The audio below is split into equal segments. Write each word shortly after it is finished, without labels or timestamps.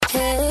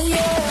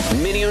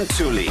and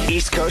Thuli,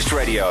 East Coast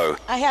Radio.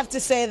 I have to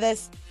say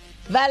this.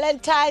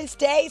 Valentine's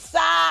Day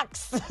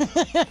sucks.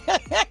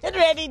 It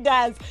really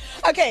does.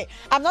 Okay,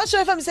 I'm not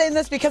sure if I'm saying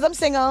this because I'm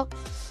single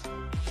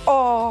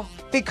or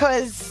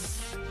because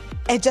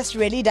it just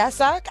really does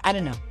suck. I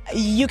don't know.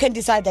 You can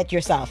decide that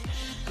yourself.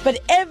 But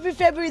every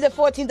February the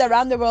 14th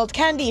around the world,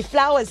 candy,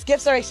 flowers,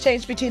 gifts are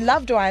exchanged between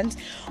loved ones,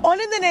 all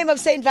in the name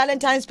of Saint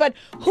Valentine's. But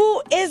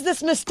who is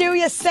this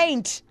mysterious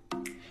saint?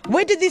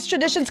 Where did these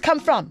traditions come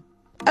from?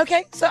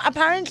 Okay, so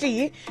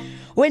apparently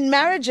when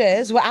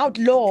marriages were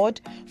outlawed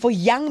for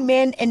young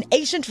men in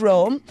ancient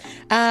Rome,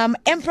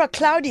 Emperor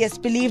Claudius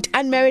believed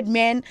unmarried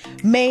men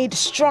made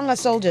stronger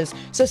soldiers.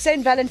 So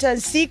Saint Valentine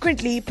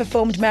secretly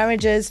performed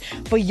marriages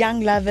for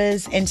young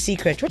lovers in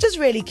secret, which is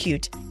really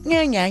cute.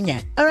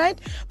 All right?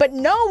 But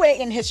nowhere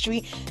in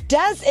history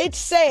does it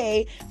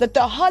say that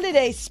the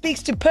holiday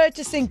speaks to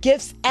purchasing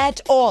gifts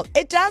at all.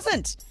 It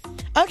doesn't.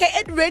 Okay,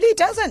 it really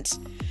doesn't.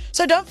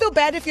 So don't feel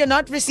bad if you're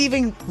not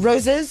receiving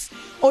roses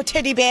or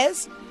teddy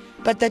bears,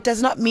 but that does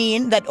not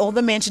mean that all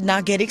the men should now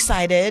get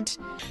excited.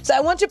 So I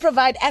want to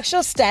provide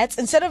actual stats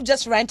instead of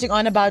just ranting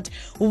on about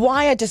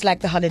why I dislike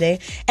the holiday.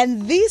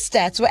 And these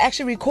stats were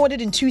actually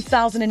recorded in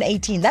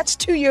 2018. That's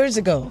 2 years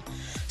ago.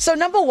 So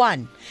number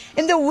one,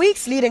 in the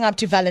weeks leading up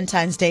to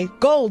Valentine's Day,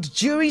 gold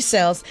jewelry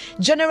sales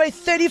generate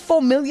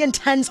 34 million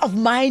tons of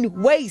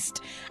mine waste.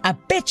 I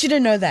bet you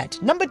didn't know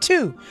that. Number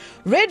two,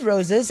 red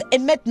roses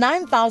emit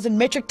 9,000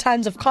 metric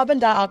tons of carbon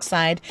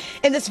dioxide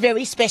in this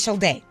very special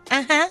day.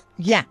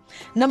 Yeah.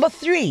 Number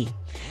three,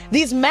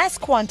 these mass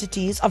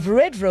quantities of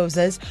red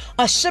roses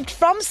are shipped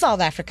from South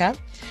Africa,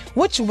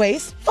 which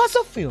wastes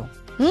fossil fuel.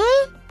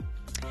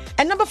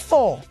 And number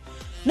four,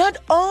 not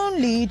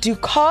only do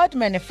card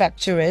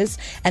manufacturers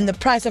and the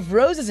price of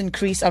roses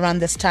increase around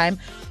this time,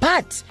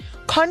 but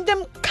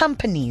condom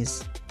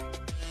companies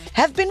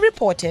have been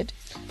reported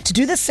to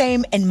do the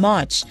same in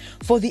March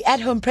for the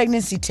at-home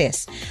pregnancy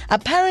test.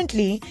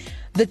 Apparently,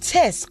 the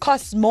test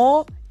costs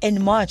more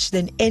in March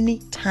than any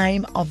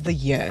time of the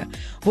year,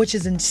 which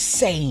is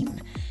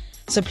insane.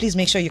 So please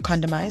make sure you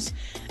condomize.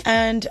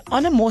 And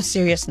on a more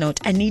serious note,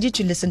 I need you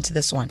to listen to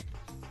this one.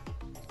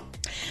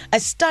 A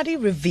study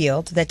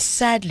revealed that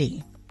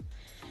sadly,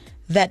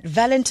 that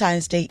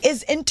Valentine's Day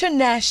is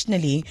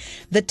internationally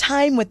the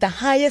time with the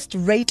highest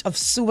rate of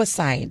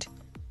suicide.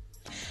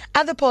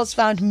 Other polls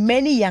found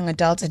many young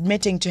adults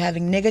admitting to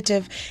having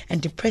negative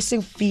and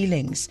depressing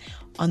feelings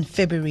on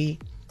February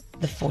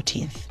the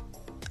 14th.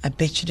 I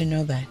bet you didn't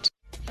know that.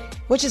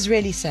 Which is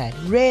really sad.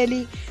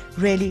 Really,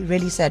 really,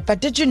 really sad. But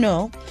did you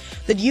know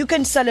that you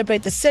can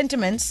celebrate the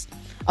sentiments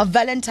of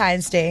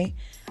Valentine's Day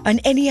on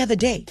any other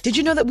day? Did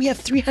you know that we have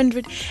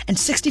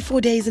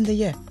 364 days in the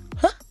year?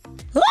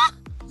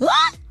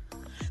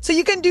 So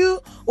you can do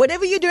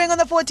whatever you're doing on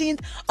the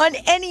 14th on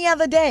any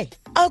other day.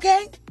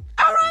 Okay?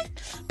 All right.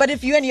 But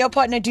if you and your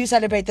partner do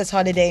celebrate this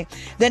holiday,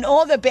 then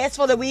all the best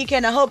for the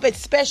weekend. I hope it's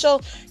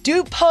special.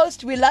 Do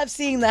post. We love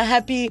seeing the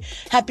happy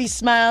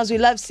smiles. We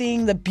love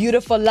seeing the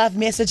beautiful love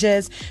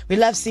messages. We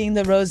love seeing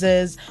the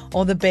roses.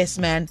 All the best,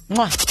 man.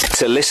 Mwah.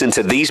 To listen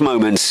to these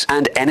moments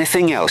and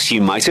anything else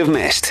you might have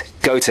missed,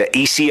 go to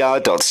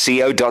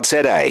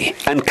ecr.co.za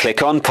and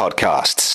click on podcasts.